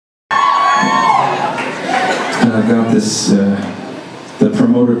I got this, the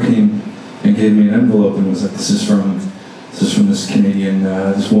promoter came and gave me an envelope and was like, this is from this Canadian,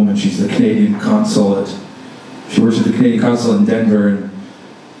 this woman, she's the Canadian consulate. She works at the Canadian consulate in Denver, and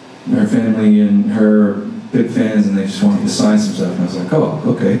her family and her big fans, and they just wanted to sign some stuff. And I was like, oh,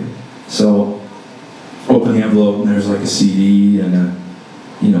 okay. So, open the envelope, and there's like a CD and a,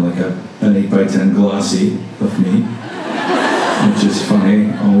 you know, like an 8x10 glossy of me, which is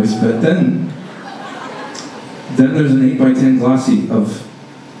funny always. But then there's an 8x10 glossy of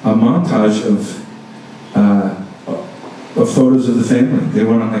a montage of photos of the family. They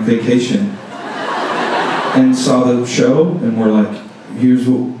went on like vacation and saw the show, and we're like, here's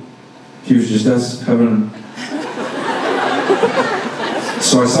just us having.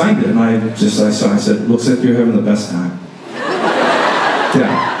 So I signed it, and I said, looks like you're having the best time.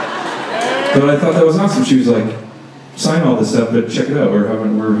 Yeah. But I thought that was awesome. She was like, sign all this stuff, but check it out, we're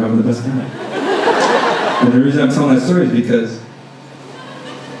having the best time. And the reason I'm telling that story is because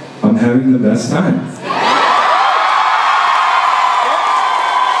I'm having the best time.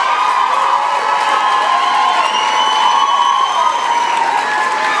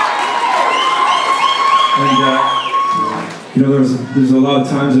 And you know, there's a lot of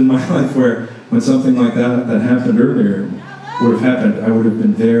times in my life where when something like that happened earlier would have happened, I would have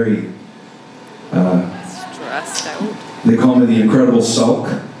been very stressed out. They call me the incredible sulk.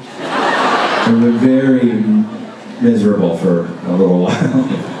 I've been very miserable for a little while,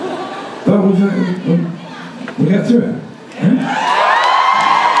 but we got through it. Yeah?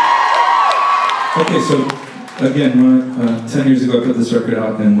 Okay, so again, 10 years ago I put this record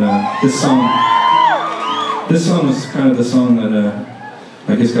out, and this song was kind of the song that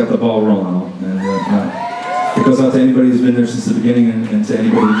I guess got the ball rolling, and it goes out to anybody who's been there since the beginning, and to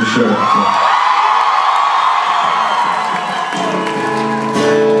anybody who just showed up. So.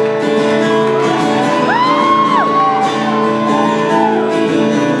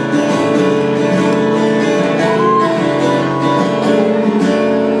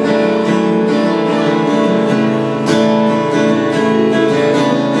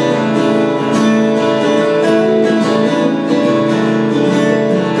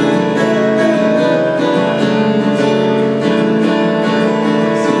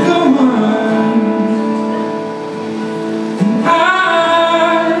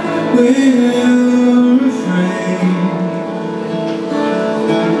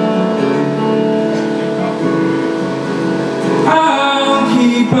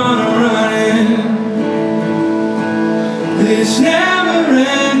 This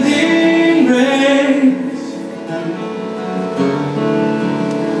never-ending race,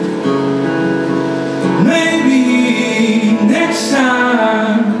 maybe next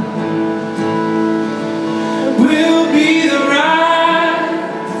time will be the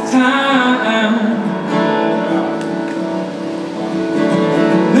right time.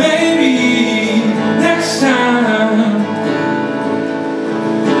 Maybe next time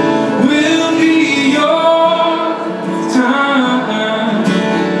will be your time.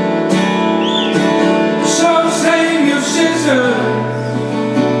 So save your scissors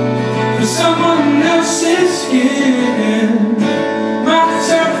for someone else's skin. My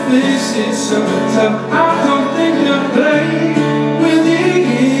surface is so tough, I don't think I'll play with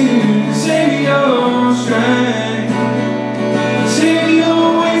you. Save your strength, save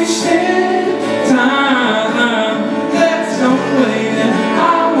your wasted time. Let's don't wait, and I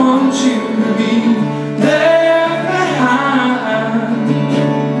want you to be left behind.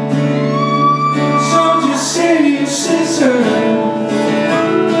 So just save your scissors.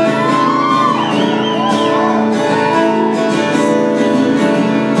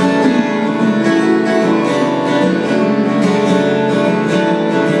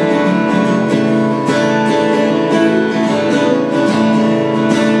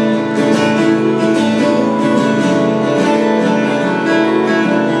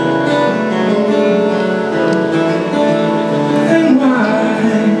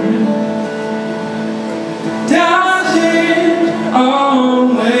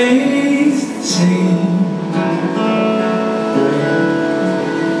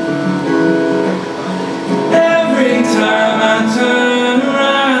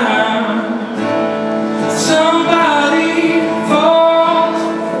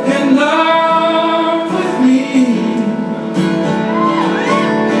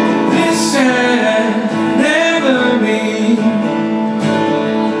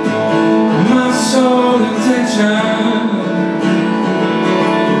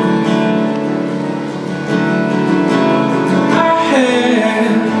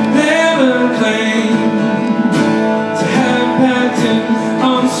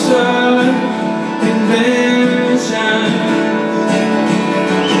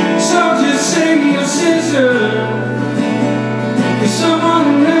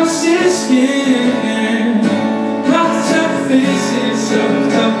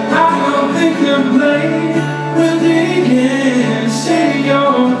 sucked up. I don't think the blade will dig in. Say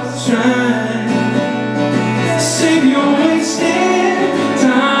you're trying, save your wasted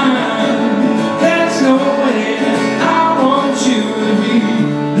time. There's no way that I want you to be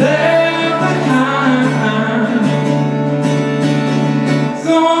left behind.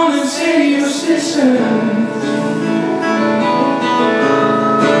 Go on and save your sisters.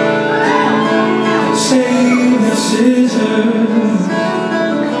 Save the scissors.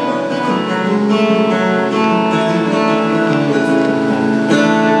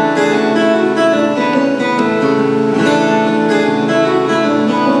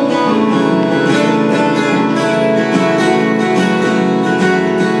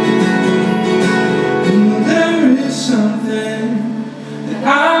 There is something that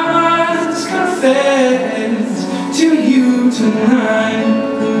I must confess to you tonight.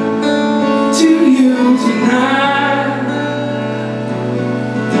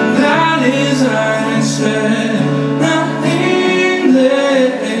 That is, I expect nothing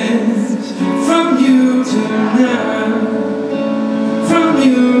less from you tonight. From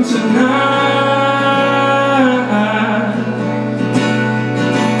you tonight.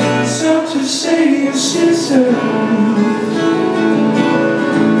 So to say your sister.